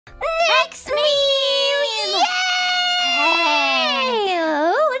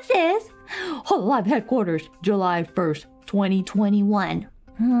Hololive headquarters, July 1st, 2021.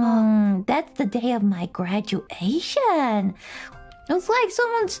 That's the day of my graduation. It's like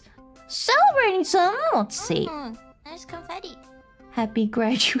someone's celebrating something. Let's see. There's confetti. Happy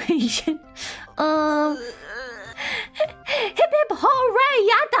graduation. Hip hip hooray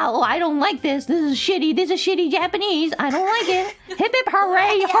yata. Oh, I don't like this. This is shitty. This is shitty Japanese. I don't like it. Hip hip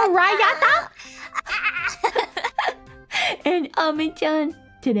hooray hooray yata. And Ami-chan,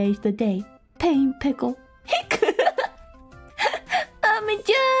 today's the day. Pain pickle.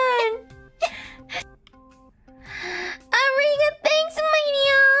 Ami-chan. Ariga, thanks,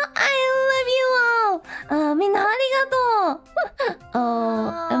 Mania. I love you all. Minna arigato.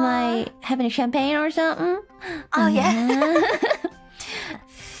 Oh, am I having a champagne or something? Oh, yeah.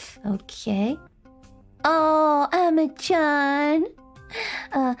 Okay. Oh, Ami-chan.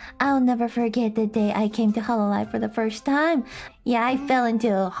 I'll never forget the day I came to Hololive for the first time. Yeah, I fell into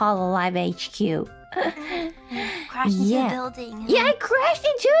Hololive HQ. Crashed into the building. Yeah, I crashed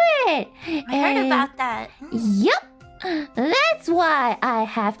into it. I heard about that. Yep. That's why I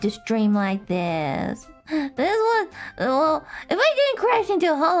have to stream like this. This was, well, if I didn't crash into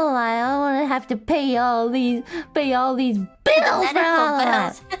Hololive, I wouldn't have to pay all these bills for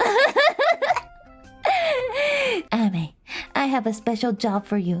Hololive. Ame, I have a special job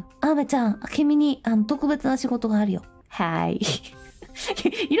for you. Ame-chan, 君に特別な仕事があるよ。Hi.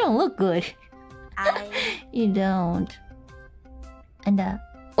 You don't look good. You don't. And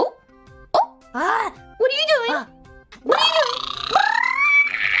oh! What are you doing? What are you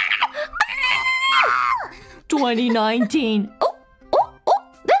doing? 2019. Oh!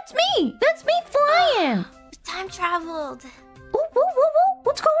 That's me! That's me flying! Time traveled. Oh,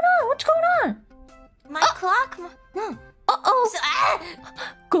 what's going on? My clock. Uh-oh.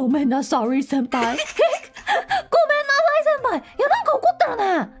 Goめんなさい先輩. Go me nasai senpai. Yeah, なんか怒ったら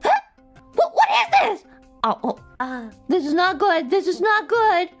ね. What is this? This is not good. This is not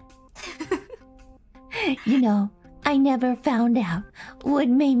good. You know, I never found out what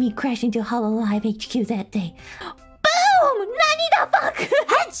made me crash into Hololive HQ that day. Boom! Nani the fuck?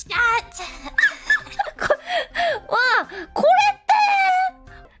 Headshot! Wow! これって!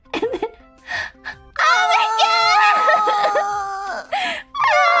 And then... Oh my god!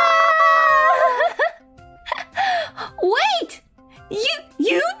 Wait! You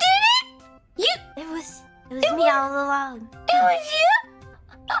did it? It was me all along. It was you?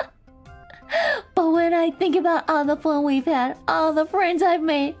 But when I think about all the fun we've had, all the friends I've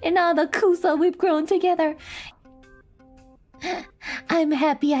made, and all the kusa we've grown together, I'm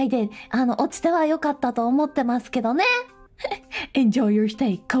happy I did. 落ちては良かったと思ってますけどね。Enjoy your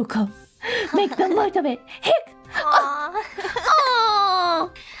stay, Coco. Make the most of it. Hick! Aww.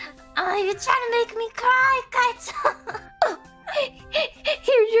 Oh! You're trying to make me cry, Kaito.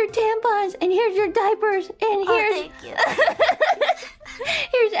 Here's your tampons, and here's your diapers, and here's... Thank you.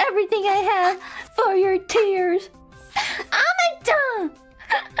 Here's everything I have for your tears. Ami-chan!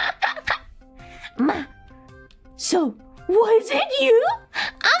 So, was it you?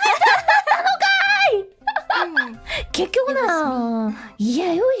 Ami-chan だったのかい! 結局な。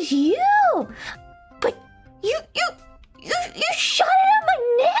Yeah, it was you. But you shot it at my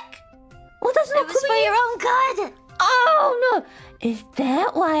neck? Well, that's not It was for your own good. Oh no! Is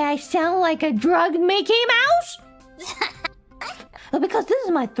that why I sound like a drugged Mickey Mouse? Because this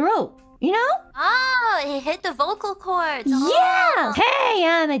is my throat, you know? Oh, it hit the vocal cords. Yeah! Hey,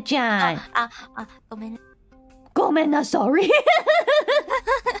 Ami-chan! ごめん。ごめんなさい.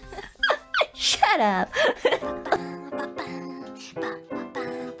 Shut up!